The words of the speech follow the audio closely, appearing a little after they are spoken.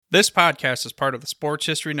This podcast is part of the Sports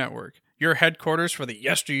History Network, your headquarters for the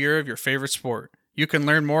yesteryear of your favorite sport. You can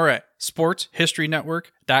learn more at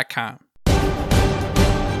sportshistorynetwork.com.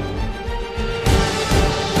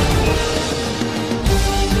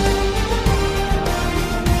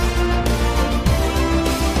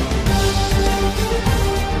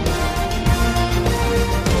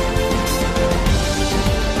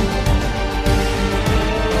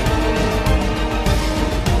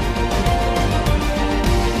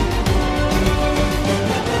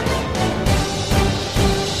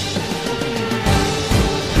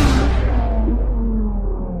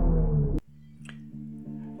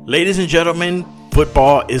 Ladies and gentlemen,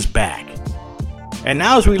 football is back. And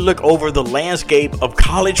now as we look over the landscape of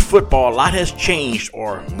college football, a lot has changed,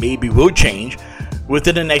 or maybe will change,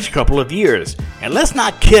 within the next couple of years. And let's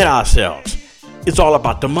not kid ourselves. It's all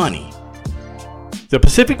about the money. The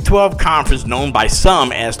Pacific 12 Conference, known by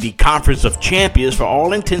some as the Conference of Champions for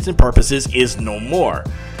all intents and purposes, is no more.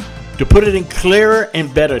 To put it in clearer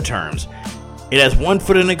and better terms, it has one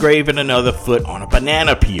foot in the grave and another foot on a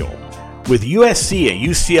banana peel. With USC and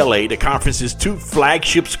UCLA, the conference's two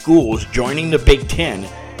flagship schools, joining the Big Ten,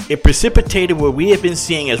 it precipitated what we have been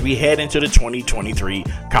seeing as we head into the 2023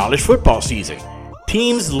 college football season.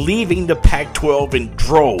 Teams leaving the Pac-12 in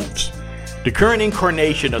droves. The current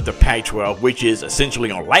incarnation of the Pac-12, which is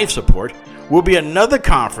essentially on life support, will be another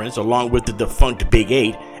conference along with the defunct Big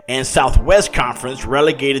 8 and Southwest Conference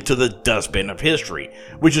relegated to the dustbin of history,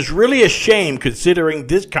 which is really a shame considering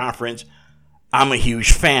this conference I'm a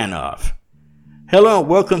huge fan of. Hello and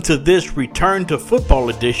welcome to this Return to Football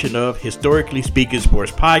edition of Historically Speaking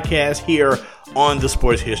Sports Podcast here on the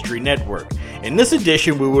Sports History Network. In this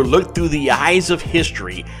edition, we will look through the eyes of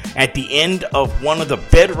history at the end of one of the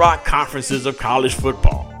bedrock conferences of college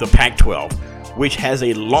football, the Pac-12, which has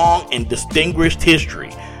a long and distinguished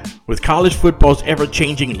history. With college football's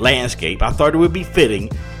ever-changing landscape, I thought it would be fitting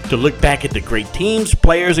to look back at the great teams,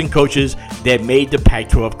 players, and coaches that made the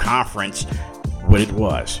Pac-12 conference what it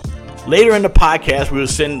was. Later in the podcast, we will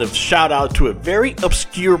send a shout out to a very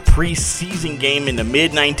obscure preseason game in the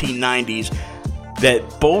mid-1990s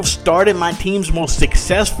that both started my team's most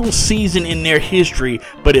successful season in their history,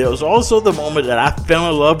 but it was also the moment that I fell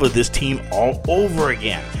in love with this team all over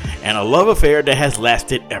again, and a love affair that has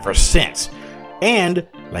lasted ever since. And,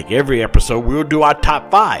 like every episode, we'll do our top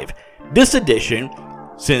 5. This edition,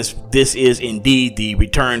 since this is indeed the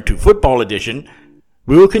Return to Football edition,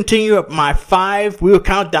 we will continue up we will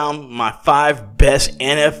count down my 5 best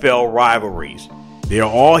NFL rivalries. They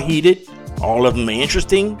are all heated, all of them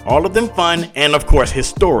interesting, all of them fun, and of course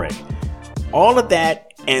historic. All of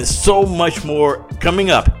that and so much more coming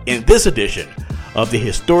up in this edition of the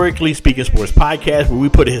Historically Speaking Sports Podcast, where we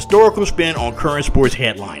put a historical spin on current sports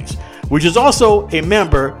headlines, which is also a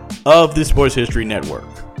member of the Sports History Network.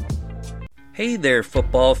 Hey there,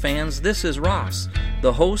 football fans. This is Ross,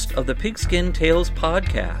 the host of the Pigskin Tales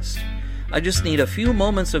podcast. I just need a few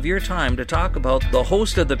moments of your time to talk about the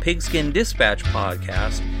host of the Pigskin Dispatch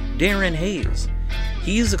podcast, Darren Hayes.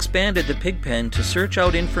 He's expanded the Pigpen to search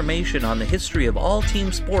out information on the history of all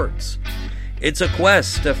team sports. It's a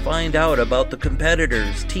quest to find out about the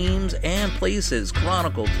competitors, teams, and places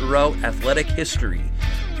chronicled throughout athletic history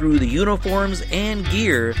through the uniforms and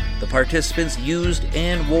gear the participants used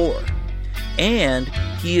and wore. And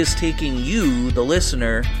he is taking you, the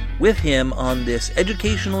listener, with him on this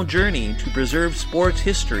educational journey to preserve sports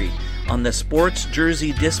history on the Sports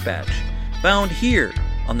Jersey Dispatch, found here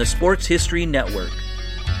on the Sports History Network.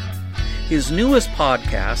 His newest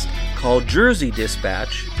podcast, called Jersey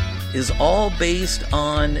Dispatch, is all based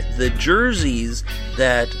on the jerseys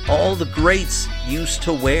that all the greats used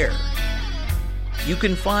to wear. You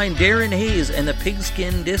can find Darren Hayes and the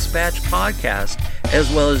Pigskin Dispatch podcast,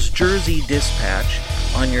 as well as Jersey Dispatch,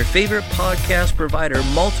 on your favorite podcast provider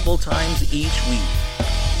multiple times each week.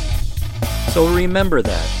 So remember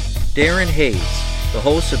that, Darren Hayes, the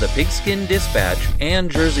host of the Pigskin Dispatch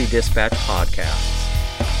and Jersey Dispatch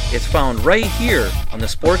podcasts. It's found right here on the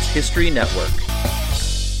Sports History Network.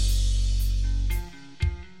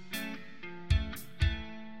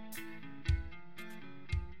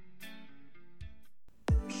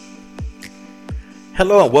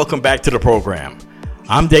 Hello and welcome back to the program.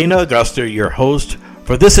 I'm Dana Augusta, your host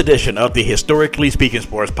for this edition of the Historically Speaking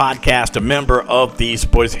Sports Podcast, a member of the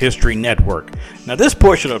Sports History Network. Now, this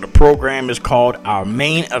portion of the program is called our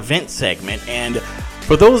main event segment, and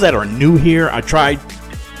for those that are new here, I try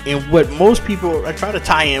to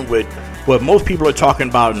tie in with what most people are talking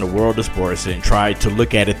about in the world of sports and try to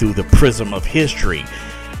look at it through the prism of history.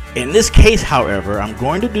 In this case, however, I'm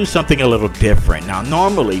going to do something a little different. Now,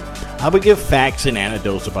 normally, I would give facts and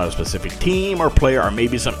anecdotes about a specific team or player or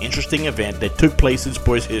maybe some interesting event that took place in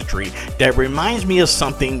sports history that reminds me of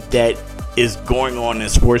something that is going on in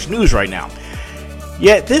sports news right now.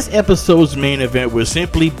 Yet, this episode's main event will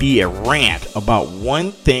simply be a rant about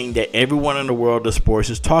one thing that everyone in the world of sports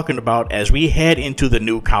is talking about as we head into the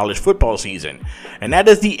new college football season, and that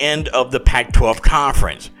is the end of the Pac-12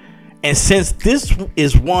 conference. And since this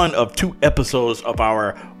is one of 2 episodes of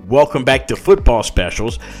our Welcome Back to Football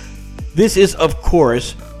specials, this is, of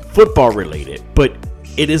course, football related, but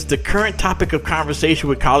it is the current topic of conversation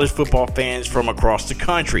with college football fans from across the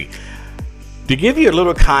country. To give you a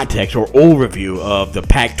little context or overview of the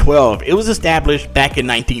Pac-12, it was established back in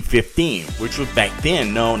 1915, which was back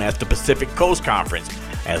then known as the Pacific Coast Conference,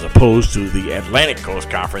 as opposed to the Atlantic Coast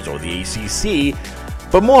Conference or the ACC,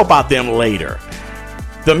 but more about them later.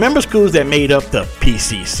 The member schools that made up the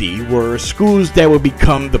PCC were schools that would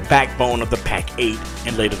become the backbone of the Pac-8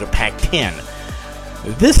 and later the Pac-10.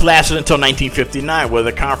 This lasted until 1959, where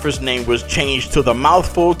the conference name was changed to the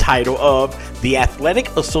mouthful title of the Athletic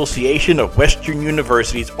Association of Western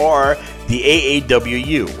Universities, or the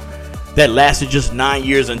AAWU. That lasted just 9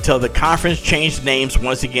 years until the conference changed names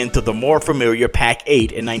once again to the more familiar Pac-8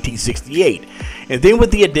 in 1968. And then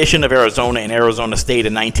with the addition of Arizona and Arizona State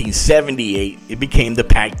in 1978, it became the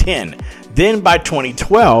Pac-10. Then by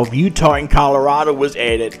 2012, Utah and Colorado was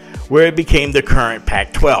added, where it became the current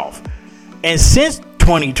Pac-12. And since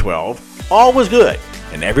 2012, all was good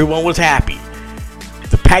and everyone was happy.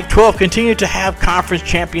 The Pac-12 continued to have conference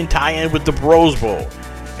champion tie-in with the Rose Bowl,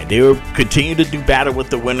 and they will continue to do battle with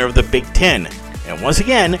the winner of the Big Ten. And once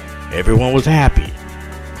again, everyone was happy.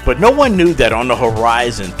 But no one knew that on the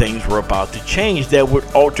horizon things were about to change that would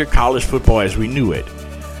alter college football as we knew it.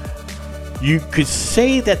 You could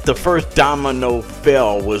say that the first domino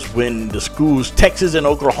fell was when the schools Texas and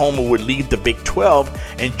Oklahoma would leave the Big 12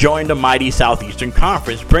 and join the mighty Southeastern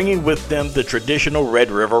Conference, bringing with them the traditional Red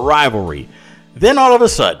River rivalry. Then all of a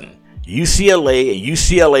sudden,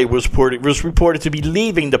 UCLA was reported to be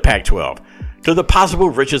leaving the Pac-12 to the possible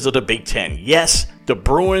riches of the Big Ten. Yes, the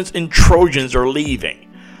Bruins and Trojans are leaving.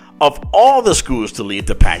 Of all the schools to leave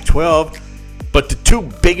the Pac-12, but the 2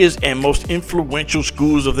 biggest and most influential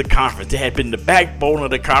schools of the conference that had been the backbone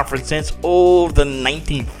of the conference since the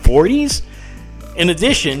 1940s. In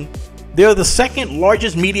addition, they're the second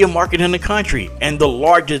largest media market in the country and the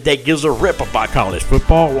largest that gives a rip about college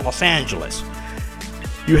football, Los Angeles.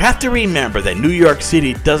 You have to remember that New York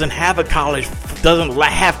City doesn't have college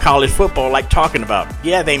football like talking about.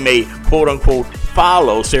 Yeah, they may quote unquote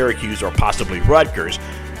follow Syracuse or possibly Rutgers,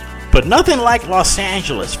 but nothing like Los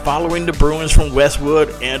Angeles following the Bruins from Westwood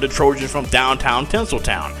and the Trojans from downtown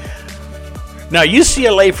Tinseltown. Now,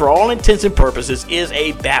 UCLA, for all intents and purposes, is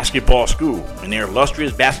a basketball school. In their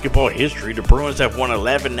illustrious basketball history, the Bruins have won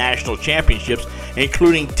 11 national championships,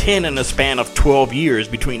 including 10 in a span of 12 years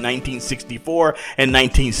between 1964 and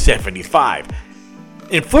 1975.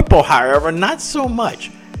 In football, however, not so much.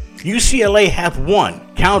 UCLA have won,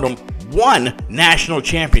 count them, 1 national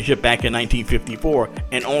championship back in 1954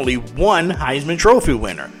 and only 1 Heisman Trophy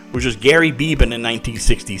winner, which was Gary Beban in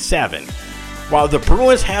 1967. While the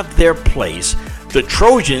Bruins have their place, the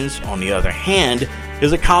Trojans, on the other hand,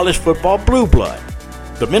 is a college football blue blood.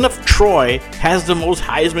 The men of Troy has the most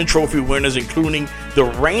Heisman Trophy winners, including the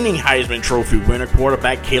reigning Heisman Trophy winner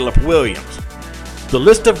quarterback Caleb Williams. The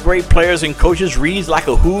list of great players and coaches reads like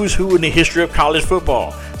a who's who in the history of college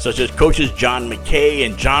football, such as coaches John McKay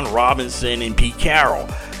and John Robinson and Pete Carroll.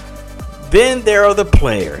 Then there are the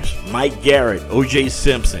players: Mike Garrett, O.J.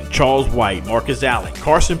 Simpson, Charles White, Marcus Allen,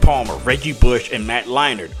 Carson Palmer, Reggie Bush, and Matt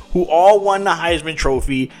Leinart, who all won the Heisman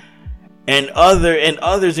Trophy, and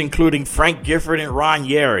others including Frank Gifford and Ron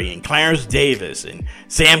Yeri, and Clarence Davis, and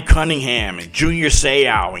Sam Cunningham, and Junior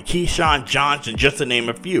Seau, and Keyshawn Johnson, just to name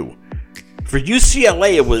a few. For USC,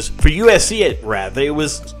 it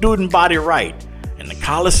was Student Body Right, and the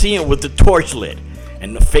Coliseum with the torch lit,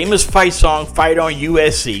 and the famous fight song Fight on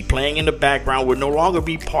USC playing in the background would no longer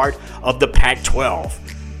be part of the Pac-12,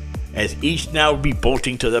 as each now would be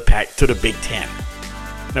bolting to the Big Ten.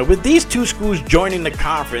 Now, with these 2 schools joining the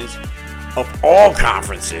conference of all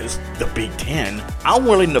conferences, the Big Ten, I'm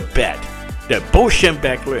willing to bet that Bo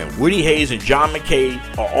Schembechler and Woody Hayes and John McKay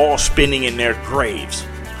are all spinning in their graves.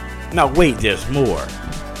 Now wait, there's more.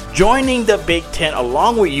 Joining the Big Ten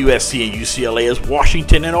along with USC and UCLA is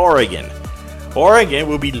Washington and Oregon. Oregon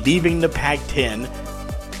will be leaving the Pac-10,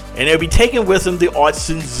 and they'll be taking with them the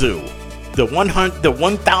Autzen Zoo, the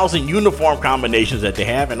 1,000 uniform combinations that they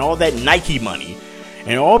have, and all that Nike money,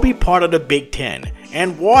 and all be part of the Big Ten.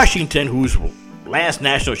 And Washington, who's last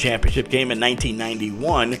national championship game in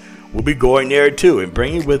 1991 will be going there too and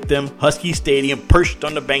bringing with them Husky Stadium perched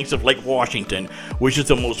on the banks of Lake Washington, which is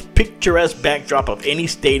the most picturesque backdrop of any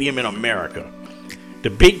stadium in America. The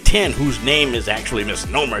Big Ten, whose name is actually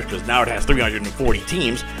misnomer because now it has 340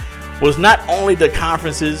 teams, was not only the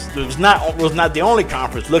conferences, was not the only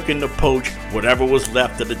conference looking to poach whatever was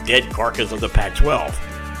left of the dead carcass of the Pac-12.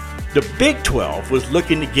 The Big 12 was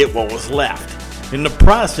looking to get what was left. In the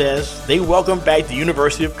process, they welcomed back the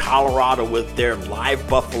University of Colorado with their live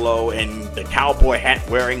buffalo and the cowboy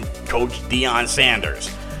hat-wearing coach Deion Sanders.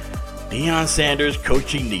 Deion Sanders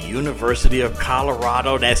coaching the University of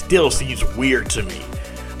Colorado? That still seems weird to me.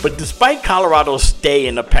 But despite Colorado's stay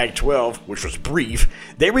in the Pac-12, which was brief,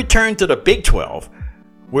 they returned to the Big 12,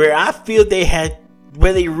 where I feel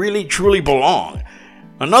where they really truly belong.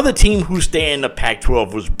 Another team whose stay in the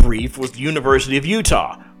Pac-12 was brief was the University of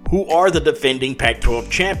Utah, who are the defending Pac-12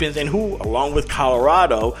 champions and who, along with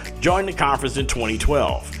Colorado, joined the conference in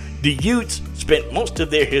 2012. The Utes spent most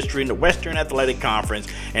of their history in the Western Athletic Conference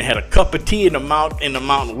and had a cup of tea in the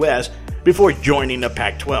Mountain West before joining the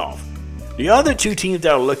Pac-12. The other two teams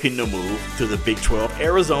that are looking to move to the Big 12,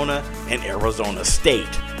 Arizona and Arizona State.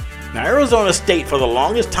 Now, Arizona State for the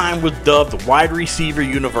longest time was dubbed the wide receiver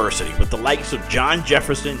university, with the likes of John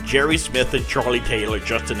Jefferson, Jerry Smith, and Charlie Taylor,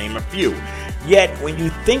 just to name a few. Yet, when you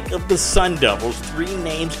think of the Sun Devils, three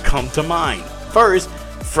names come to mind. First,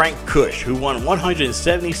 Frank Kush, who won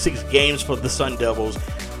 176 games for the Sun Devils,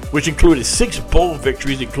 which included 6 bowl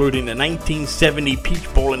victories, including the 1970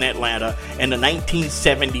 Peach Bowl in Atlanta and the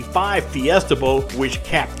 1975 Fiesta Bowl, which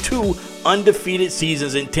capped 2 undefeated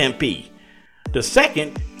seasons in Tempe. The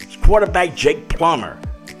second is quarterback Jake Plummer.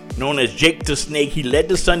 Known as Jake the Snake, he led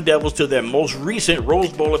the Sun Devils to their most recent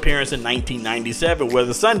Rose Bowl appearance in 1997, where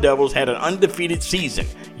the Sun Devils had an undefeated season,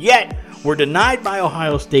 yet were denied by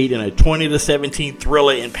Ohio State in a 20-17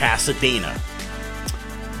 thriller in Pasadena.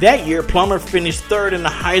 That year, Plummer finished third in the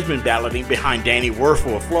Heisman balloting behind Danny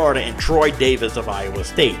Werfel of Florida and Troy Davis of Iowa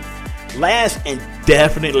State. Last and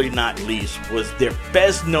definitely not least was their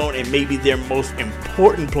best known and maybe their most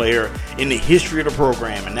important player in the history of the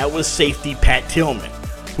program, and that was safety Pat Tillman,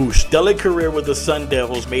 whose stellar career with the Sun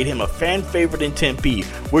Devils made him a fan favorite in Tempe,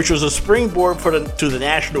 which was a springboard to the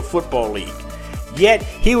National Football League. Yet,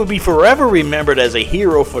 he will be forever remembered as a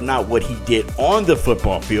hero for not what he did on the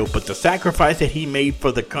football field, but the sacrifice that he made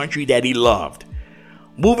for the country that he loved.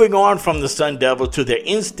 Moving on from the Sun Devils to their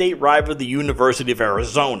in-state rival, the University of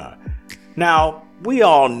Arizona. Now, we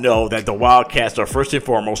all know that the Wildcats are first and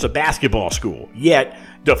foremost a basketball school, yet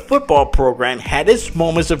the football program had its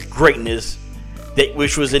moments of greatness,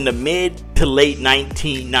 which was in the mid to late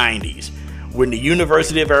 1990s. When the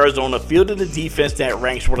University of Arizona fielded a defense that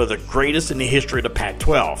ranks one of the greatest in the history of the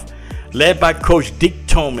Pac-12. Led by Coach Dick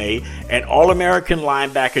Tomei and All-American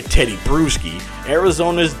linebacker Teddy Bruschi,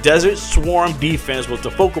 Arizona's Desert Swarm defense was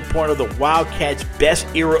the focal point of the Wildcats' best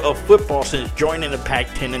era of football since joining the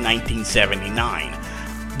Pac-10 in 1979.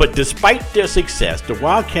 But despite their success, the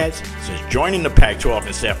Wildcats, since joining the Pac-12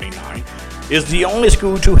 in 79, is the only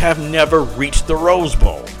school to have never reached the Rose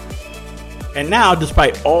Bowl. And now,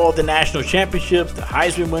 despite all the national championships, the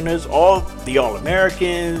Heisman winners, all the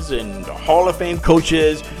All-Americans, and the Hall of Fame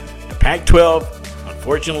coaches, the Pac-12,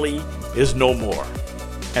 unfortunately, is no more.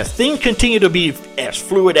 As things continue to be as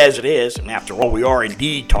fluid as it is, and after all, we are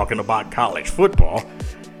indeed talking about college football,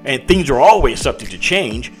 and things are always subject to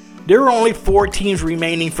change, there are only 4 teams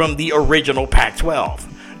remaining from the original Pac-12.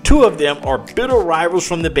 2 of them are bitter rivals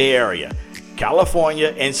from the Bay Area,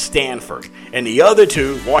 California and Stanford, and the other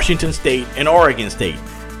 2, Washington State and Oregon State.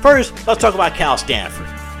 First, let's talk about Cal Stanford.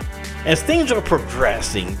 As things are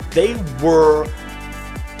progressing,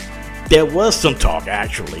 there was some talk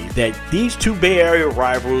actually that these 2 Bay Area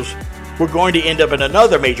rivals were going to end up in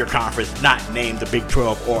another major conference not named the Big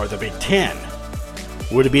 12 or the Big 10.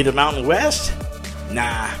 Would it be the Mountain West?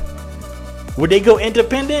 Nah. Would they go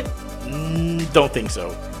independent? Don't think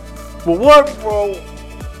so. What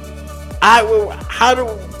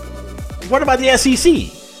about the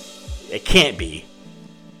SEC? It can't be.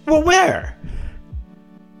 Well, where?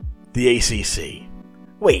 The ACC.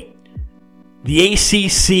 Wait, the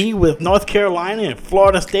ACC with North Carolina and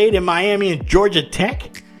Florida State and Miami and Georgia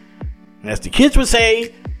Tech? And as the kids would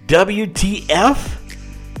say, WTF?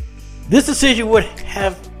 This decision would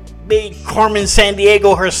have made Carmen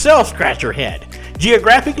Sandiego herself scratch her head.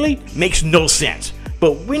 Geographically, makes no sense.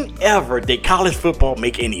 But whenever did college football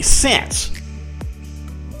make any sense?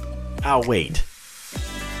 I'll wait.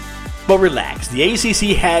 But relax, the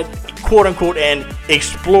ACC had quote-unquote an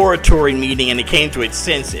exploratory meeting and it came to its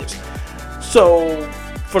senses. So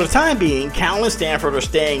For the time being, Cal and Stanford are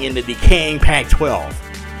staying in the decaying Pac-12.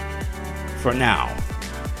 For now.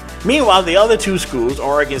 Meanwhile, the other two schools,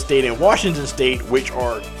 Oregon State and Washington State, which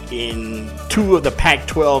are in two of the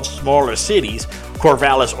Pac-12 smaller cities,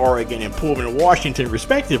 Corvallis, Oregon, and Pullman, Washington,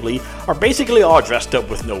 respectively, are basically all dressed up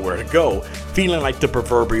with nowhere to go, feeling like the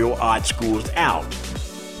proverbial odd schools out.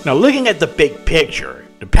 Now, looking at the big picture,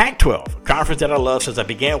 the Pac-12, a conference that I love since I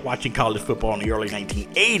began watching college football in the early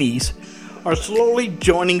 1980s, are slowly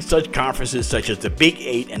joining such conferences such as the Big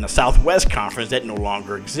 8 and the Southwest Conference that no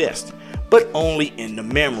longer exist, but only in the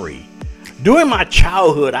memory. During my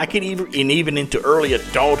childhood, I could even into early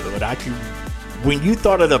adulthood, when you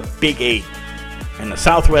thought of the Big 8 and the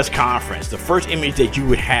Southwest Conference, the first image that you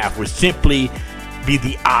would have would simply be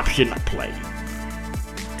the option play.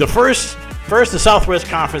 The first, the Southwest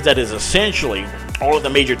Conference, that is essentially all of the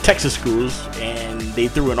major Texas schools, and they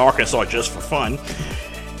threw in Arkansas just for fun.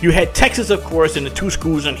 You had Texas, of course, and the two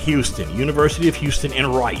schools in Houston, University of Houston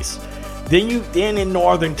and Rice. Then in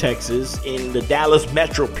northern Texas, in the Dallas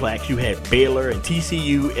Metroplex, you had Baylor and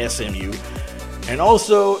TCU, SMU. And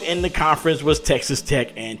also in the conference was Texas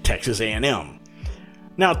Tech and Texas A&M.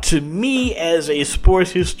 Now, to me, as a sports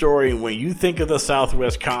historian, when you think of the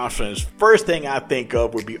Southwest Conference, first thing I think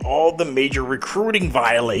of would be all the major recruiting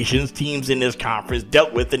violations teams in this conference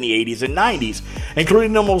dealt with in the 80s and 90s,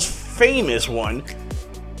 including the most famous one,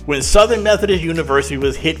 when Southern Methodist University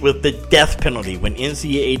was hit with the death penalty when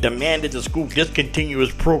NCAA demanded the school discontinue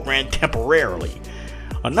its program temporarily.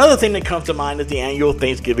 Another thing that comes to mind is the annual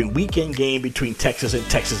Thanksgiving weekend game between Texas and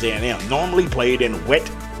Texas A&M, normally played in wet,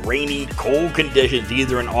 rainy, cold conditions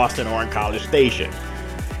either in Austin or in College Station.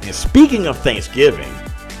 And speaking of Thanksgiving,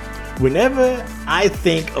 whenever I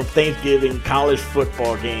think of Thanksgiving college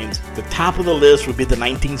football games, the top of the list would be the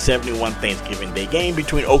 1971 Thanksgiving Day game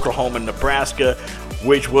between Oklahoma and Nebraska,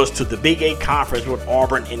 which was to the Big 8 Conference what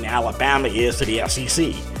Auburn and Alabama is to the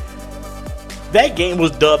SEC. That game was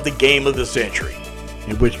dubbed the game of the century,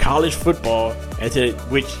 in which college football,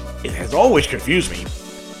 which it has always confused me.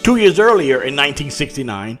 2 years earlier, in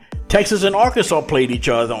 1969, Texas and Arkansas played each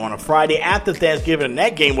other on a Friday after Thanksgiving, and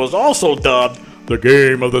that game was also dubbed the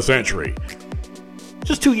game of the century.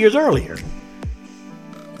 Just 2 years earlier.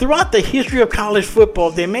 Throughout the history of college football,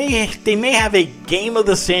 they may have a game of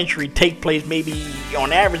the century take place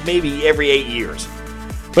on average every 8 years.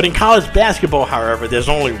 But in college basketball, however, there's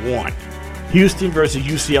only one. Houston versus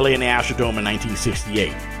UCLA in the Astrodome in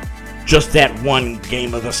 1968. Just that one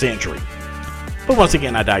game of the century. But once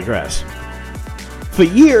again, I digress. For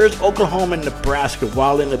years, Oklahoma and Nebraska,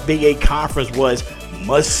 while in the Big 8 Conference, was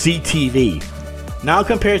must-see TV. Now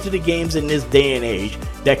compared to the games in this day and age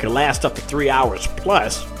that could last up to 3 hours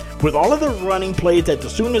plus, with all of the running plays that the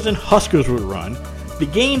Sooners and Huskers would run, the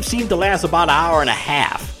game seemed to last about an hour and a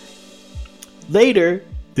half. Later,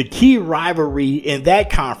 the key rivalry in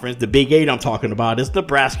that conference, the Big 8 I'm talking about, is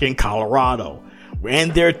Nebraska and Colorado,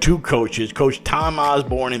 and their two coaches, Coach Tom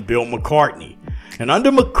Osborne and Bill McCartney. And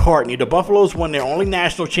under McCartney, the Buffaloes won their only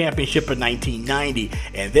national championship in 1990,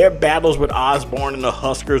 and their battles with Osborne and the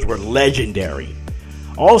Huskers were legendary.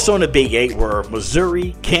 Also in the Big 8 were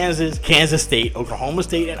Missouri, Kansas, Kansas State, Oklahoma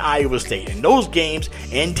State, and Iowa State. And those games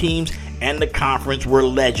and teams and the conference were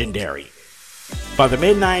legendary. By the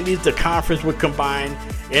mid-90s, the conference would combine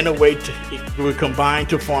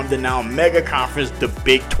to form the now mega conference, the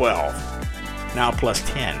Big 12, now plus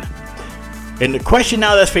 10. And the question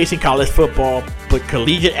now that's facing college football, but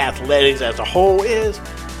collegiate athletics as a whole is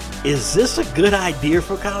this a good idea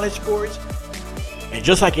for college sports? And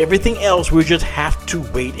just like everything else, we just have to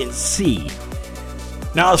wait and see.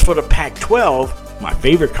 Now, as for the Pac-12, my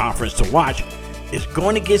favorite conference to watch, is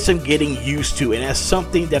going to get some getting used to, and that's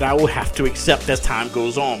something that I will have to accept as time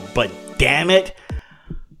goes on. But damn it,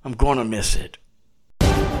 I'm going to miss it.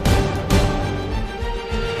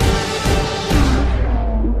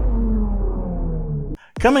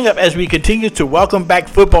 Coming up, as we continue to welcome back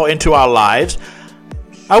football into our lives,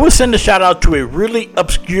 I will send a shout out to a really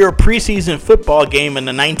obscure preseason football game in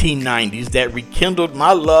the 1990s that rekindled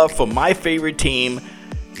my love for my favorite team,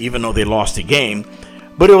 even though they lost the game.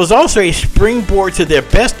 But it was also a springboard to their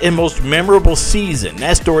best and most memorable season.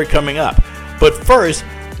 That story coming up. But first,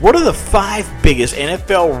 what are the 5 biggest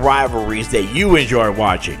NFL rivalries that you enjoy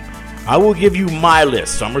watching? I will give you my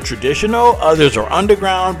list. Some are traditional, others are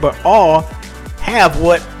underground, but all have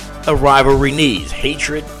what a rivalry needs: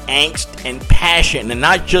 hatred, angst, and passion, and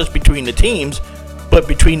not just between the teams, but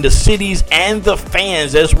between the cities and the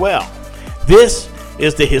fans as well. This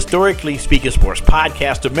is the Historically Speaking Sports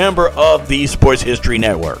Podcast, a member of the Sports History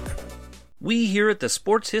Network. We here at the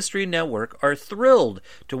Sports History Network are thrilled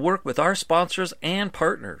to work with our sponsors and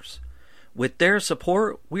partners. With their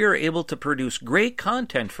support, we are able to produce great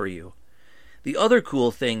content for you. The other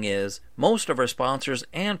cool thing is, most of our sponsors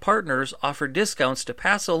and partners offer discounts to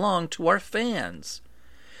pass along to our fans.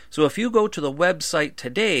 So if you go to the website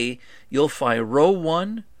today, you'll find Row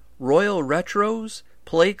 1, Royal Retros,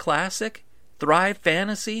 Play Classic, Thrive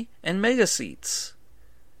Fantasy, and Mega Seats.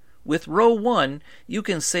 With Row 1, you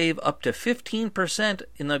can save up to 15%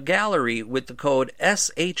 in the gallery with the code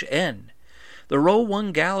SHN. The Row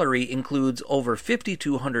 1 gallery includes over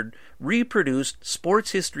 5,200 reproduced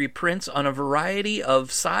sports history prints on a variety of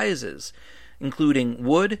sizes, including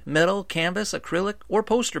wood, metal, canvas, acrylic, or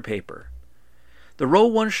poster paper. The Row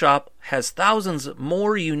 1 shop has thousands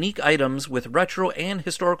more unique items with retro and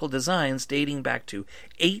historical designs dating back to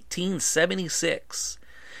 1876,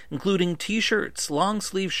 including t-shirts,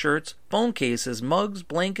 long-sleeve shirts, phone cases, mugs,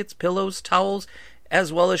 blankets, pillows, towels,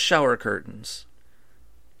 as well as shower curtains.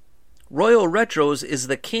 Royal Retros is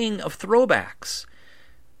the king of throwbacks.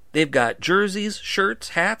 They've got jerseys, shirts,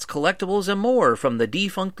 hats, collectibles, and more from the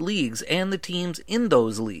defunct leagues and the teams in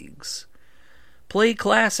those leagues. Play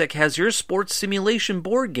Classic has your sports simulation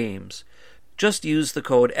board games. Just use the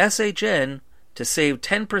code SHN to save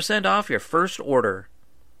 10% off your first order.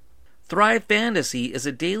 Thrive Fantasy is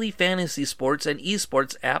a daily fantasy sports and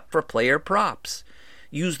esports app for player props.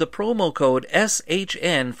 Use the promo code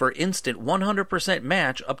SHN for instant 100%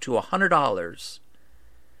 match up to $100.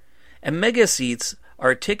 And Mega Seats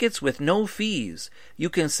are tickets with no fees. You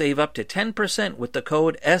can save up to 10% with the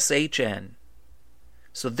code SHN.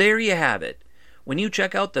 So there you have it. When you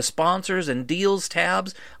check out the sponsors and deals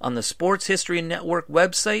tabs on the Sports History Network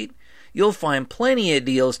website, you'll find plenty of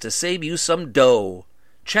deals to save you some dough.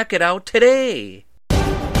 Check it out today!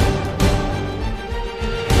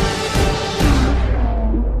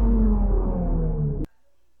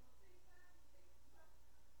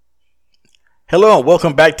 Hello and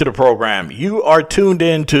welcome back to the program. You are tuned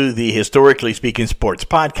in to the Historically Speaking Sports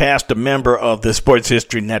Podcast, a member of the Sports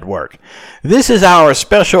History Network. This is our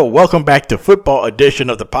special Welcome Back to Football edition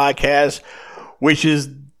of the podcast, which is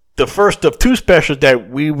the first of two specials that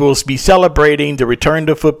we will be celebrating the return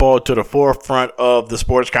to football to the forefront of the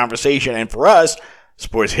sports conversation, and for us,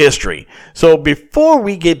 sports history. So before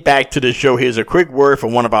we get back to the show, here's a quick word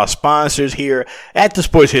from one of our sponsors here at the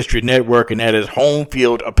Sports History Network, and that is Home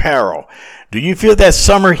Field Apparel. Do you feel that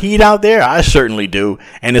summer heat out there? I certainly do.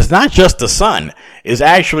 And it's not just the sun. It's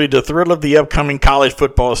actually the thrill of the upcoming college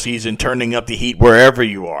football season turning up the heat wherever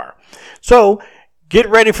you are. So get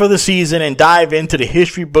ready for the season and dive into the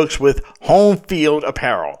history books with Home Field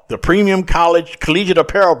Apparel, the premium collegiate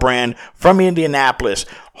apparel brand from Indianapolis.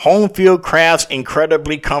 Home Field crafts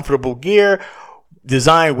incredibly comfortable gear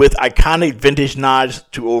designed with iconic vintage nods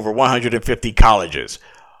to over 150 colleges.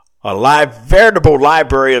 A veritable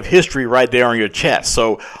library of history right there on your chest.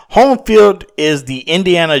 So Home Field is the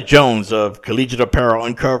Indiana Jones of collegiate apparel,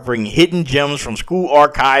 uncovering hidden gems from school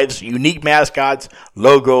archives, unique mascots,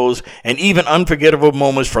 logos, and even unforgettable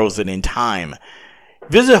moments frozen in time.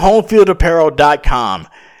 Visit homefieldapparel.com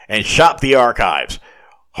and shop the archives.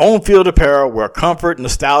 Home Field Apparel, where comfort,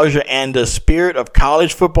 nostalgia, and the spirit of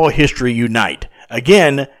college football history unite.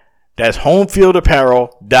 Again, that's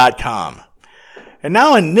homefieldapparel.com. And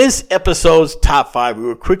now in this episode's top 5, we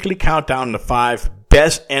will quickly count down the 5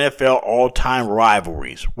 best NFL all-time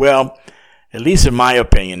rivalries. Well, at least in my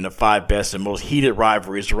opinion, the 5 best and most heated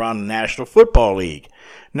rivalries around the National Football League.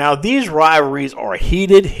 Now, these rivalries are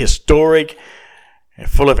heated, historic, and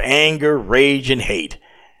full of anger, rage, and hate.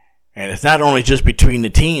 And it's not only just between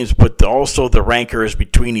the teams, but also the rancors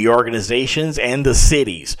between the organizations and the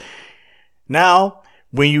cities. Now,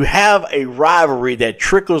 when you have a rivalry that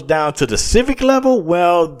trickles down to the civic level,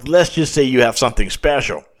 well, let's just say you have something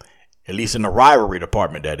special. At least in the rivalry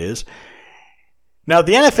department, that is. Now,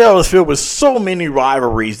 the NFL is filled with so many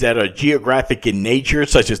rivalries that are geographic in nature,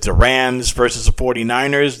 such as the Rams versus the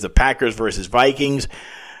 49ers, the Packers versus Vikings.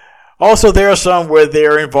 Also, there are some where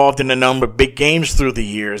they're involved in a number of big games through the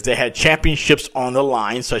years. They had championships on the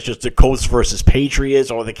line, such as the Colts versus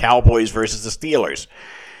Patriots or the Cowboys versus the Steelers.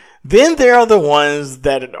 Then there are the ones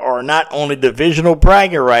that are not only divisional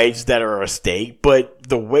bragging rights that are at stake, but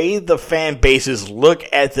the way the fan bases look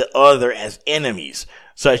at the other as enemies,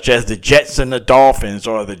 such as the Jets and the Dolphins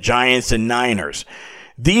or the Giants and Niners.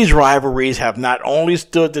 These rivalries have not only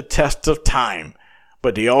stood the test of time,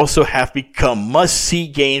 but they also have become must-see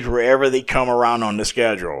games wherever they come around on the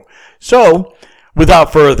schedule. So,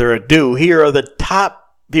 without further ado, here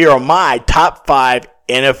are my top 5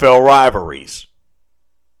 NFL rivalries.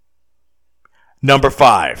 Number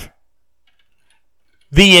 5,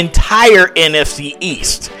 the entire NFC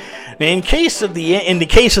East. Now, in the case of the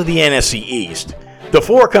NFC East, The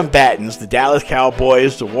four combatants, the Dallas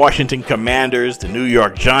Cowboys, the Washington Commanders, the New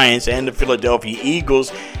York Giants, and the Philadelphia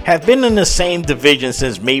Eagles, have been in the same division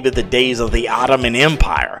since maybe the days of the Ottoman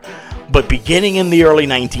Empire. But beginning in the early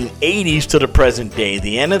 1980s to the present day,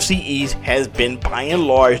 the NFC East has been by and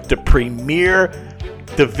large the premier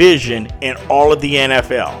division in all of the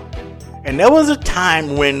NFL. And there was a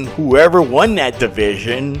time when whoever won that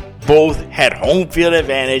division both had home field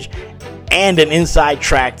advantage and an inside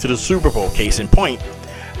track to the Super Bowl. Case in point,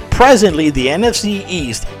 presently the NFC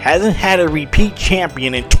East hasn't had a repeat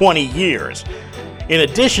champion in 20 years. In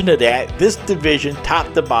addition to that, this division,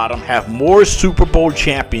 top to bottom, have more Super Bowl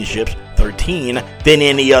championships, 13, than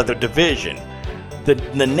any other division.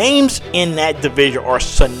 The names in that division are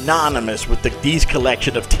synonymous with these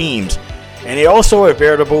collection of teams, and they also are a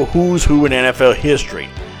veritable who's who in NFL history.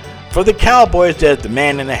 For the Cowboys, there's the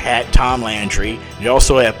man in the hat, Tom Landry. You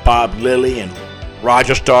also have Bob Lilly and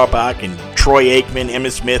Roger Staubach and Troy Aikman,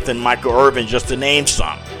 Emmitt Smith, and Michael Irvin, just to name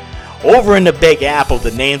some. Over in the Big Apple,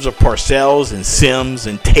 the names of Parcells and Sims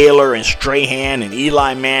and Taylor and Strahan and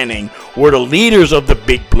Eli Manning were the leaders of the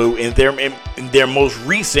Big Blue in their most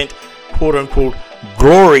recent, quote-unquote,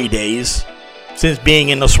 glory days since being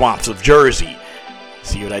in the swamps of Jersey.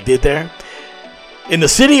 See what I did there? In the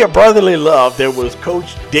city of brotherly love, there was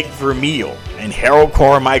Coach Dick Vermeil and Harold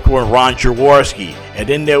Carmichael and Ron Jaworski. And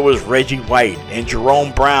then there was Reggie White and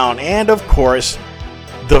Jerome Brown and, of course,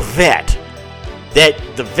 the vet. That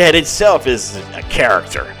the vet itself is a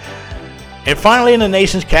character. And finally, in the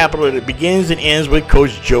nation's capital, it begins and ends with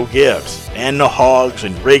Coach Joe Gibbs and the Hogs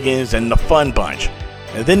and Riggins and the Fun Bunch.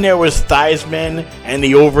 And then there was Theismann and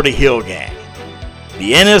the Over the Hill Gang.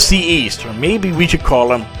 The NFC East, or maybe we should call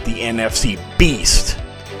them the NFC Beast.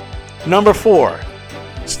 Number 4,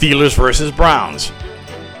 Steelers versus Browns.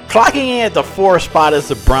 Clocking in at the 4th spot is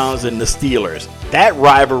the Browns and the Steelers. That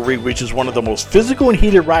rivalry, which is one of the most physical and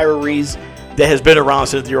heated rivalries that has been around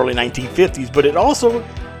since the early 1950s, but it also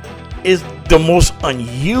is the most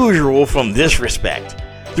unusual from this respect.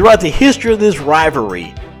 Throughout the history of this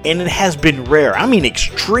rivalry, and it has been rare, I mean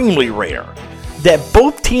extremely rare, that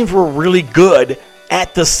both teams were really good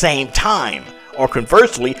at the same time. Or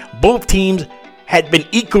conversely, both teams had been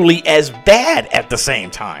equally as bad at the same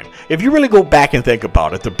time. If you really go back and think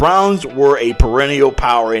about it, the Browns were a perennial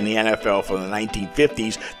power in the NFL from the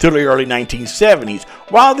 1950s to the early 1970s,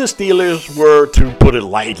 while the Steelers were, to put it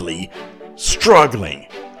lightly, struggling.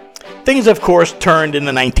 Things, of course, turned in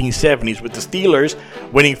the 1970s with the Steelers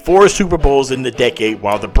winning 4 Super Bowls in the decade,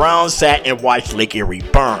 while the Browns sat and watched Lake Erie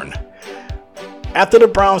burn. After the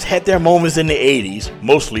Browns had their moments in the 80s,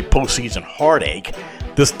 mostly postseason heartache,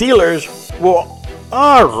 the Steelers were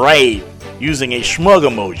alright, using a smug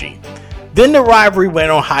emoji. Then the rivalry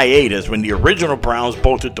went on hiatus when the original Browns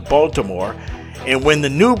bolted to Baltimore, and when the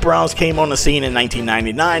new Browns came on the scene in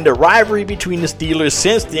 1999, the rivalry between the Steelers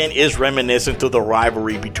since then is reminiscent of the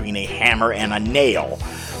rivalry between a hammer and a nail.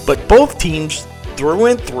 But both teams, through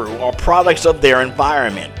and through, are products of their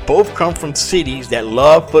environment. Both come from cities that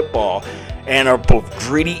love football and are both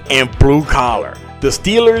gritty and blue collar. The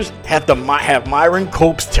Steelers have Myron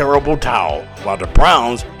Cope's terrible towel, while the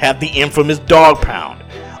Browns have the infamous dog pound.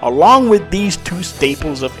 Along with these two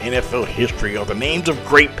staples of NFL history are the names of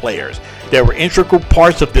great players that were integral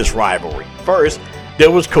parts of this rivalry. First,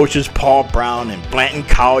 there was coaches Paul Brown and Blanton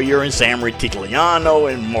Collier and Sam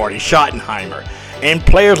Retigliano and Marty Schottenheimer, and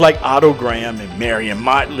players like Otto Graham and Marion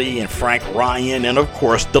Motley and Frank Ryan, and of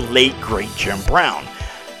course the late great Jim Brown.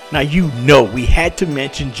 Now, you know we had to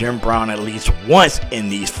mention Jim Brown at least once in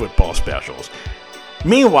these football specials.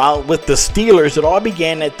 Meanwhile, with the Steelers, it all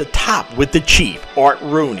began at the top with the Chief, Art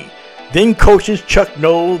Rooney. Then coaches Chuck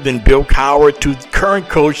Noll, then Bill Cowher, to current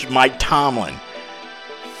coach Mike Tomlin.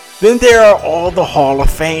 Then there are all the Hall of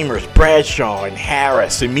Famers, Bradshaw and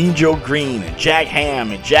Harris, and Mean Joe Green, and Jack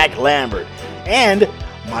Ham, and Jack Lambert, and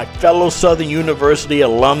my fellow Southern University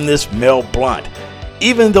alumnus Mel Blount.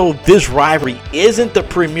 Even though this rivalry isn't the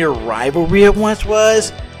premier rivalry it once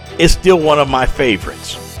was, it's still one of my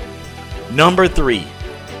favorites. Number 3,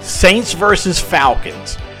 Saints versus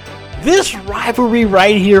Falcons. This rivalry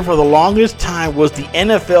right here for the longest time was the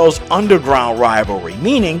NFL's underground rivalry,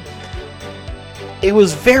 meaning it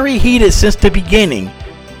was very heated since the beginning,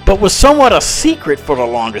 but was somewhat a secret for the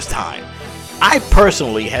longest time. I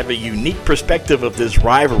personally have a unique perspective of this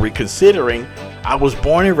rivalry, considering I was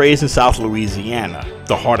born and raised in South Louisiana,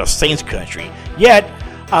 the heart of Saints country, yet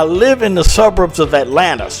I live in the suburbs of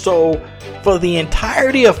Atlanta, so for the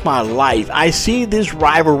entirety of my life, I see this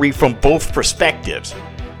rivalry from both perspectives.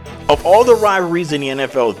 Of all the rivalries in the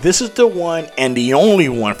NFL, this is the one, and the only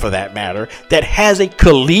one for that matter, that has a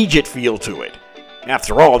collegiate feel to it.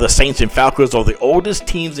 After all, the Saints and Falcons are the oldest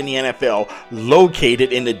teams in the NFL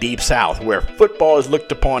located in the Deep South, where football is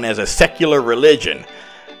looked upon as a secular religion.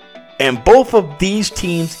 And both of these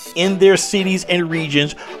teams in their cities and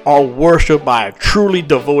regions are worshipped by a truly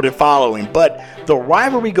devoted following. But the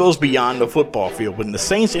rivalry goes beyond the football field. When the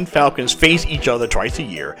Saints and Falcons face each other twice a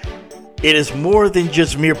year, it is more than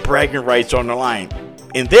just mere bragging rights on the line.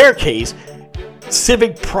 In their case,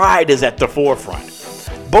 civic pride is at the forefront.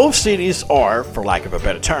 Both cities are, for lack of a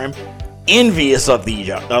better term, envious of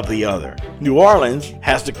the other. New Orleans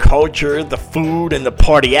has the culture, the food, and the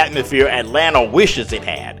party atmosphere Atlanta wishes it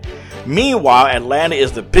had. Meanwhile, Atlanta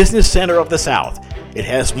is the business center of the South. It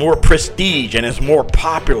has more prestige and is more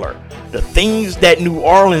popular. The things that New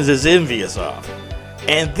Orleans is envious of.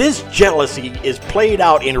 And this jealousy is played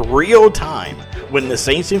out in real time when the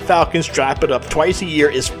Saints and Falcons strap it up twice a year,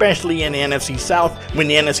 especially in the NFC South, when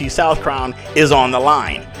the NFC South crown is on the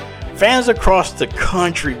line. Fans across the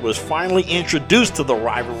country was finally introduced to the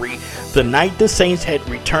rivalry the night the Saints had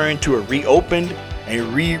returned to a reopened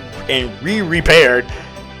and repaired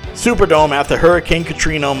Superdome after Hurricane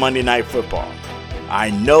Katrina on Monday Night Football. I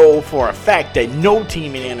know for a fact that no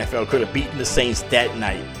team in the NFL could have beaten the Saints that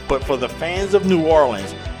night, but for the fans of New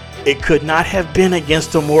Orleans, it could not have been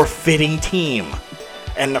against a more fitting team.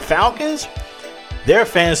 And the Falcons? Their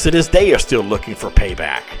fans to this day are still looking for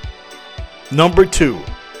payback. Number 2,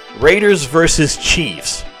 Raiders versus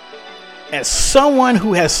Chiefs. As someone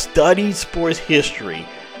who has studied sports history,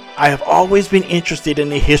 I have always been interested in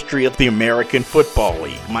the history of the American Football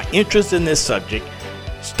League. My interest in this subject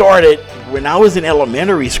started when I was in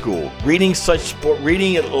elementary school, reading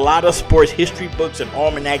a lot of sports history books and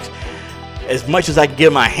almanacs as much as I could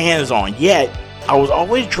get my hands on. Yet, I was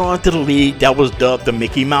always drawn to the league that was dubbed the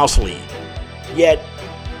Mickey Mouse League. Yet,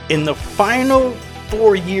 in the final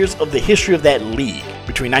 4 years of the history of that league,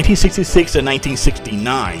 between 1966 and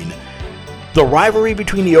 1969, the rivalry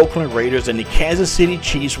between the Oakland Raiders and the Kansas City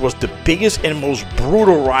Chiefs was the biggest and most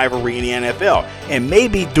brutal rivalry in the NFL, and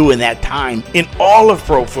maybe during that time in all of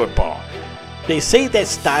pro football. They say that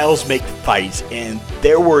styles make fights, and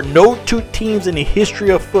there were no two teams in the history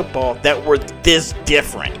of football that were this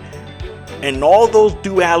different. And all those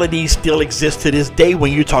dualities still exist to this day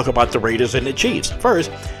when you talk about the Raiders and the Chiefs.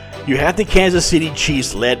 First, you have the Kansas City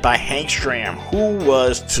Chiefs led by Hank Stram, who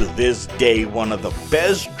was to this day one of the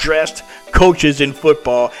best dressed coaches in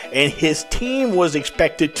football, and his team was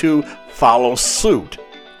expected to follow suit.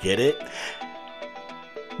 Get it?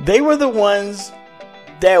 They were the ones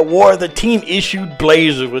that wore the team issued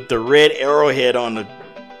blazer with the red arrowhead on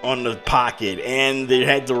the pocket, and they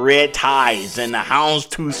had the red ties and the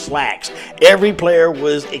houndstooth slacks. Every player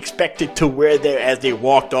was expected to wear that as they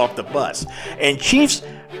walked off the bus. And Chiefs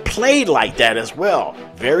played like that as well.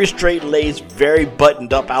 Very straight-laced, very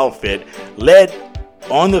buttoned-up outfit, led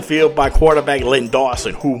on the field by quarterback Len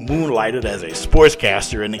Dawson, who moonlighted as a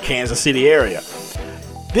sportscaster in the Kansas City area.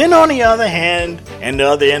 Then on the other hand, and the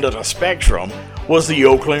other end of the spectrum, was the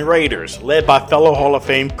Oakland Raiders, led by fellow Hall of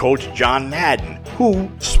Fame coach John Madden, who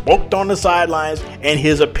smoked on the sidelines, and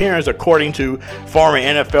his appearance, according to former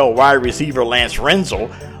NFL wide receiver Lance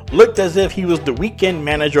Renzel, looked as if he was the weekend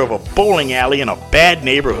manager of a bowling alley in a bad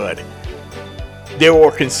neighborhood. They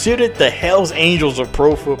were considered the Hells Angels of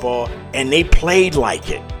pro football, and they played like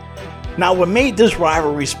it. Now, what made this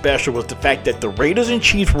rivalry special was the fact that the Raiders and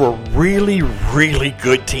Chiefs were really, really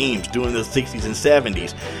good teams during the 60s and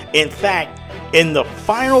 70s. In fact, in the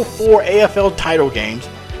final 4 AFL title games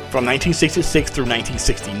from 1966 through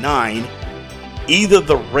 1969, either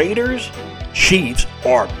the Raiders, Chiefs,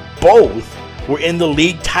 or both were in the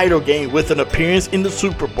league title game with an appearance in the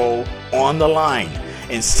Super Bowl on the line.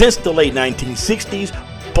 And since the late 1960s,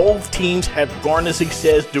 both teams have garnered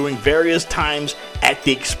success during various times at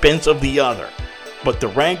the expense of the other. But the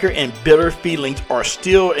rancor and bitter feelings are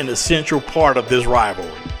still an essential part of this rivalry.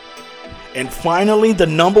 And finally, the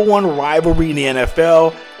number one rivalry in the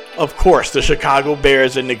NFL, of course, the Chicago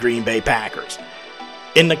Bears and the Green Bay Packers.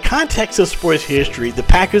 In the context of sports history, the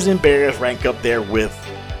Packers and Bears rank up there with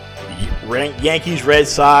Yankees, Red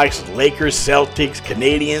Sox, Lakers, Celtics,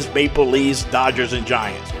 Canadians, Maple Leafs, Dodgers, and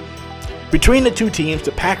Giants. Between the two teams,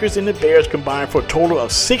 the Packers and the Bears combined for a total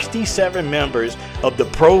of 67 members of the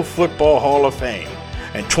Pro Football Hall of Fame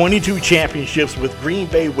and 22 championships, with Green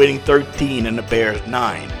Bay winning 13 and the Bears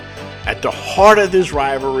 9. At the heart of this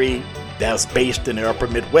rivalry, that's based in the upper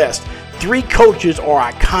Midwest, 3 coaches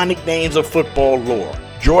are iconic names of football lore: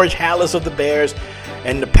 George Halas of the Bears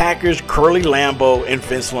and the Packers' Curly Lambeau and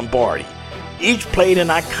Vince Lombardi. Each played in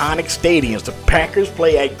iconic stadiums. The Packers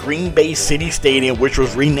play at Green Bay City Stadium, which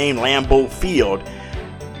was renamed Lambeau Field.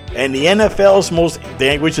 and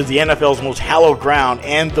which is the NFL's most hallowed ground.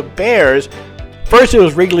 And the Bears, first it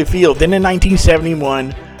was Wrigley Field, then in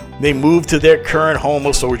 1971 they moved to their current home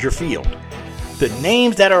of Soldier Field. The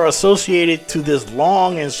names that are associated to this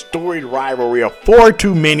long and storied rivalry are far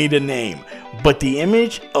too many to name, but the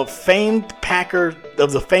image of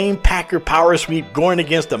the famed Packer power sweep going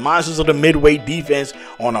against the monsters of the Midway defense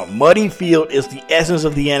on a muddy field is the essence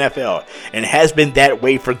of the NFL and has been that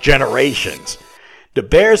way for generations. The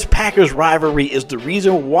Bears-Packers rivalry is the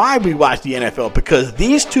reason why we watch the NFL, because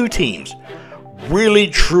these two teams really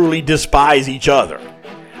truly despise each other.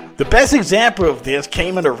 The best example of this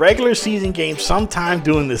came in a regular season game sometime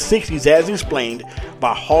during the 60s, as explained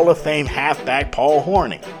by Hall of Fame halfback Paul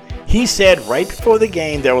Hornung. He said right before the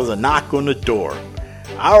game there was a knock on the door.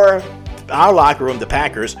 Our locker room, the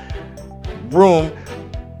Packers room,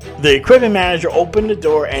 the equipment manager opened the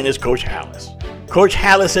door and it's Coach Hallis. Coach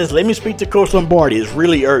Hallis says, "Let me speak to Coach Lombardi. It's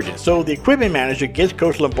really urgent." So the equipment manager gets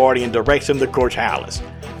Coach Lombardi and directs him to Coach Hallis.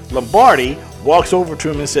 Lombardi walks over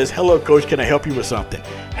to him and says, "Hello, Coach, can I help you with something?"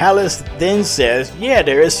 Hallis then says, "Yeah,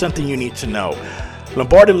 there is something you need to know."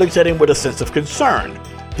 Lombardi looks at him with a sense of concern.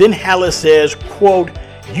 Then Hallis says, quote,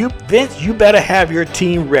 "Vince, you better have your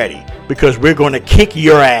team ready because we're going to kick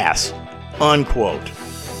your ass," unquote.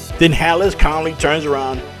 Then Hallis calmly turns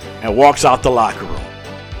around and walks out the locker room.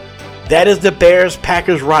 That is the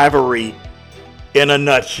Bears-Packers rivalry in a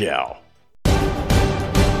nutshell.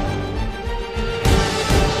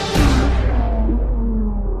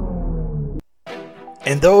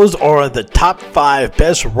 And those are the top 5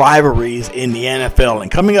 best rivalries in the NFL.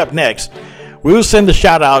 And coming up next, we will send a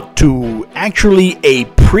shout out to actually a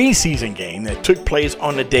preseason game that took place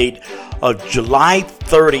on the date of July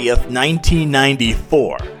 30th,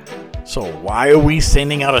 1994. So why are we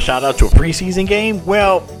sending out a shout out to a preseason game?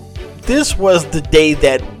 Well, this was the day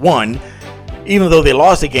that even though they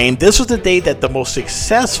lost the game, this was the day that the most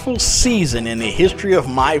successful season in the history of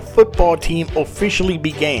my football team officially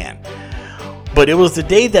began. But it was the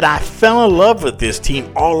day that I fell in love with this team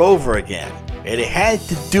all over again. And it had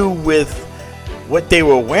to do with what they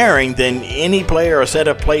were wearing than any player or set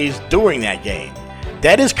of plays during that game.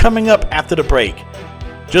 That is coming up after the break.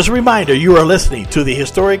 Just a reminder, you are listening to the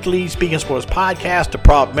Historically Speaking Sports Podcast, a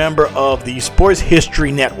proud member of the Sports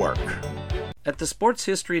History Network. At the Sports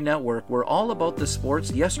History Network, we're all about the sports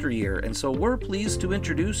yesteryear, and so we're pleased to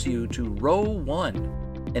introduce you to Row 1,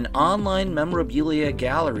 an online memorabilia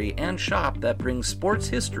gallery and shop that brings sports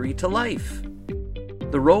history to life.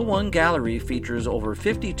 The Row 1 gallery features over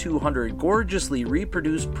 5,200 gorgeously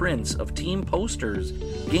reproduced prints of team posters,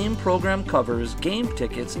 game program covers, game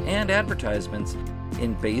tickets, and advertisements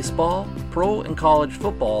in baseball, pro and college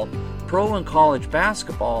football, pro and college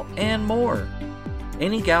basketball, and more.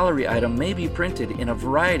 Any gallery item may be printed in a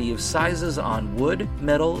variety of sizes on wood,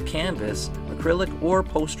 metal, canvas, acrylic, or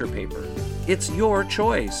poster paper. It's your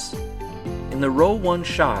choice. In the Row 1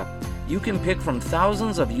 shop, you can pick from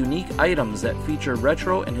thousands of unique items that feature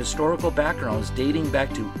retro and historical backgrounds dating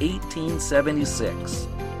back to 1876.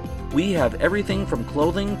 We have everything from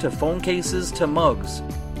clothing to phone cases to mugs,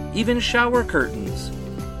 even shower curtains.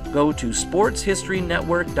 Go to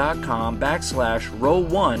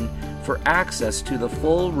sportshistorynetwork.com/row1 for access to the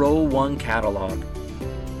full Row 1 catalog.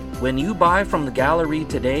 When you buy from the gallery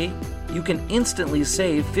today, you can instantly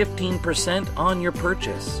save 15% on your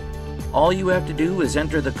purchase. All you have to do is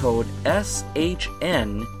enter the code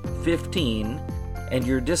SHN15 and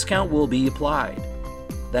your discount will be applied.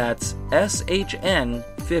 That's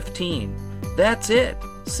SHN15. That's it.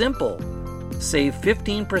 Simple. Save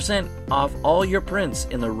 15% off all your prints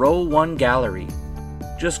in the Row 1 gallery.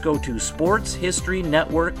 Just go to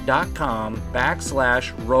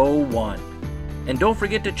sportshistorynetwork.com/row1. And don't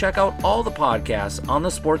forget to check out all the podcasts on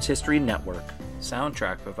the Sports History Network.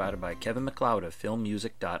 Soundtrack provided by Kevin MacLeod of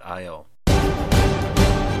filmmusic.io.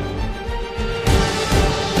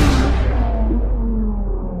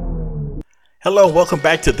 Hello, welcome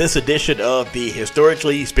back to this edition of the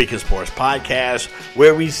Historically Speaking Sports Podcast,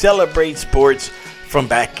 where we celebrate sports from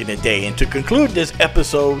back in the day. And to conclude this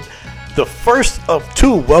episode, the first of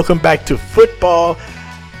 2, welcome back to football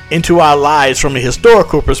into our lives from a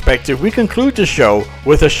historical perspective, we conclude the show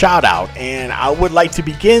with a shout out. And I would like to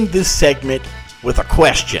begin this segment with a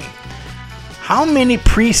question. How many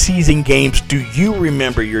preseason games do you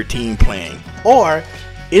remember your team playing? Or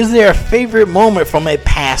is there a favorite moment from a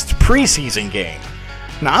past preseason game?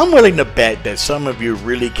 Now, I'm willing to bet that some of you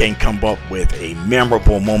really can come up with a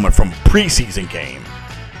memorable moment from a preseason game,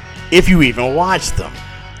 if you even watch them.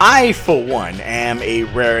 I, for one, am a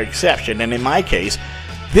rare exception, and in my case,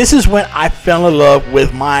 this is when I fell in love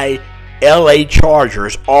with my LA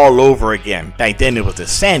Chargers all over again. Back then it was the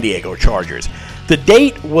San Diego Chargers. The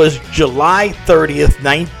date was July 30th,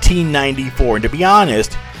 1994. And to be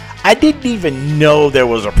honest, I didn't even know there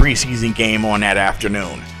was a preseason game on that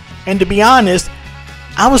afternoon. And to be honest,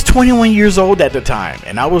 I was 21 years old at the time,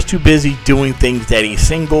 and I was too busy doing things that a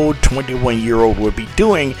single 21-year-old would be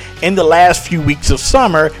doing in the last few weeks of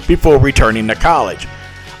summer before returning to college.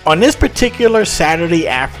 On this particular Saturday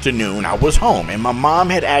afternoon, I was home, and my mom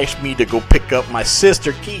had asked me to go pick up my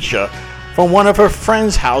sister Keisha from one of her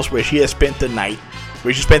friend's house where she spent the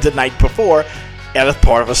night before as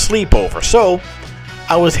part of a sleepover. So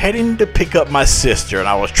I was heading to pick up my sister, and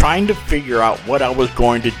I was trying to figure out what I was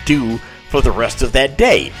going to do for the rest of that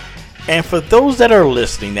day. And for those that are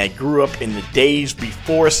listening that grew up in the days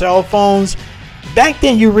before cell phones, back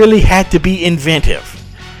then you really had to be inventive.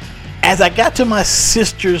 As I got to my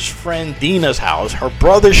sister's friend Dina's house, her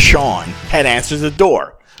brother Sean had answered the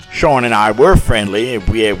door. Sean and I were friendly, and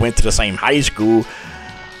we had went to the same high school,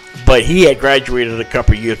 but he had graduated a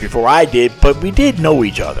couple years before I did, but we did know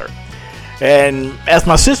each other. And as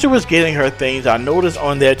my sister was getting her things, I noticed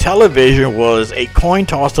on their television was a coin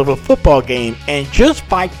toss of a football game, and just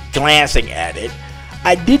by glancing at it,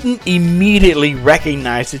 I didn't immediately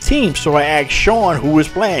recognize the team, so I asked Sean who was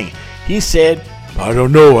playing. He said, "I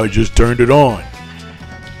don't know, I just turned it on."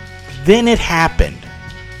 Then it happened.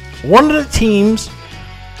 One of the teams,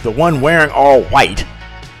 the one wearing all white,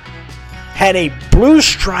 had a blue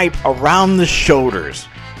stripe around the shoulders,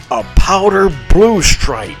 a powder blue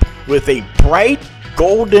stripe with a bright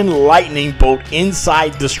golden lightning bolt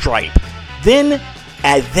inside the stripe. Then,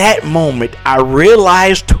 at that moment, I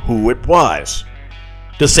realized who it was.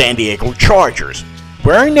 The San Diego Chargers,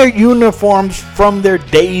 wearing their uniforms from their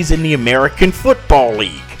days in the American Football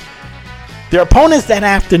League. Their opponents that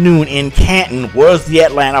afternoon in Canton was the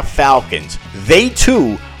Atlanta Falcons. They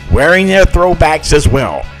too wearing their throwbacks as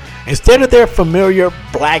well. Instead of their familiar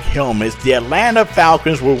black helmets, the Atlanta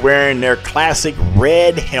Falcons were wearing their classic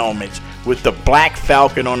red helmets with the black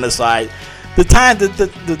falcon on the side.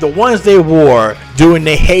 The ones they wore during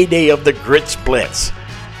the heyday of the grit splits.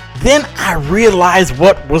 Then I realized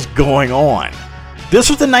what was going on. This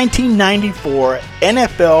was the 1994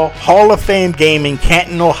 NFL Hall of Fame game in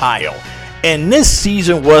Canton, Ohio, and this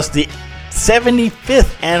season was the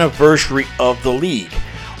 75th anniversary of the league.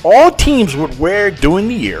 All teams would wear during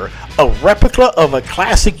the year a replica of a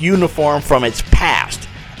classic uniform from its past,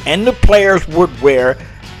 and the players would wear,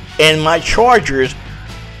 and my Chargers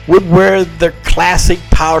would wear the classic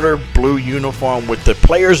powder blue uniform with the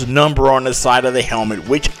player's number on the side of the helmet,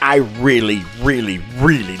 which I really, really,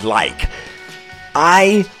 really like.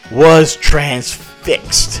 I was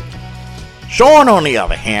transfixed. Sean, on the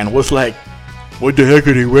other hand, was like, "What the heck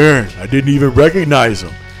are they wearing? I didn't even recognize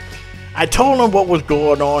them." I told him what was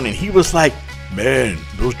going on, and he was like, "Man,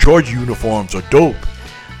 those Charger uniforms are dope."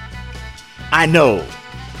 I know,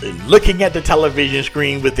 looking at the television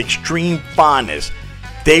screen with extreme fondness,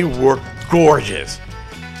 they were gorgeous.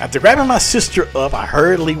 After grabbing my sister up, I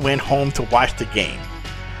hurriedly went home to watch the game.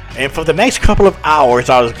 And for the next couple of hours,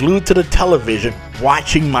 I was glued to the television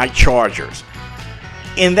watching my Chargers.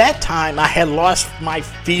 In that time, I had lost my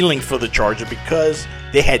feeling for the Chargers because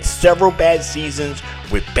they had several bad seasons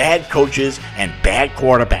with bad coaches and bad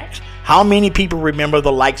quarterbacks. How many people remember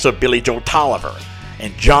the likes of Billy Joe Tolliver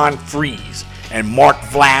and John Freese and Mark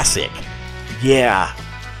Vlasic? Yeah,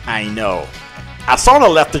 I know. I sort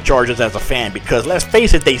of left the Chargers as a fan because, let's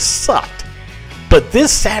face it, they sucked. But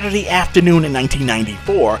this Saturday afternoon in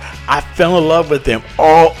 1994, I fell in love with them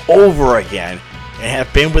all over again and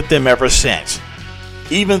have been with them ever since.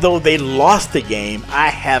 Even though they lost the game, I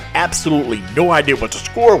have absolutely no idea what the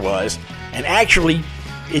score was, and actually,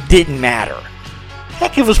 it didn't matter.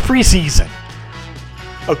 Heck, it was preseason.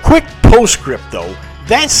 A quick postscript though,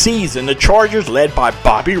 that season the Chargers, led by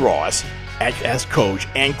Bobby Ross as coach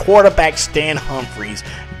and quarterback Stan Humphries,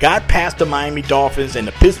 got past the Miami Dolphins and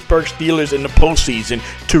the Pittsburgh Steelers in the postseason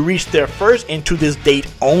to reach their first and to this date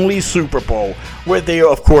only Super Bowl, where they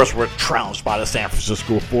of course were trounced by the San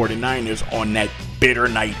Francisco 49ers on that bitter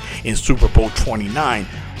night in Super Bowl 29.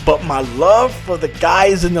 But my love for the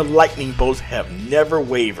guys in the lightning bolts have never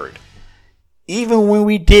wavered, even when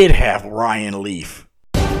we did have Ryan Leaf.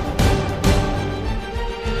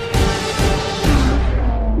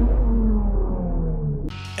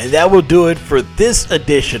 And that will do it for this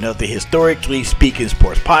edition of the Historically Speaking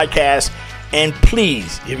Sports Podcast. And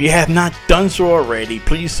please, if you have not done so already,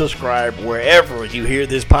 please subscribe wherever you hear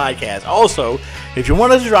this podcast. Also, if you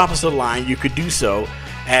want to drop us a line, you could do so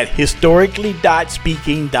at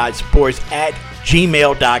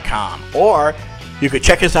historically.speaking.sports@gmail.com. Or you could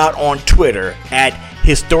check us out on Twitter at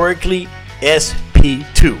historically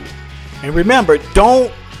SP2. And remember,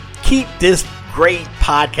 don't keep this great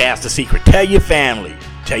podcast a secret. Tell your family,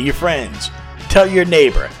 tell your friends, tell your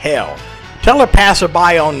neighbor, hell, tell a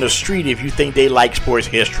passerby on the street if you think they like sports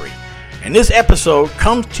history. And this episode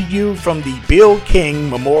comes to you from the Bill King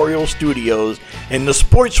Memorial Studios in the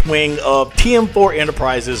sports wing of TM4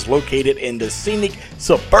 Enterprises, located in the scenic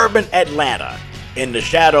suburban Atlanta in the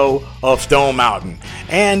shadow of Stone Mountain.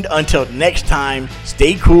 And until next time,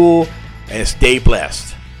 stay cool and stay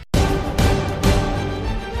blessed.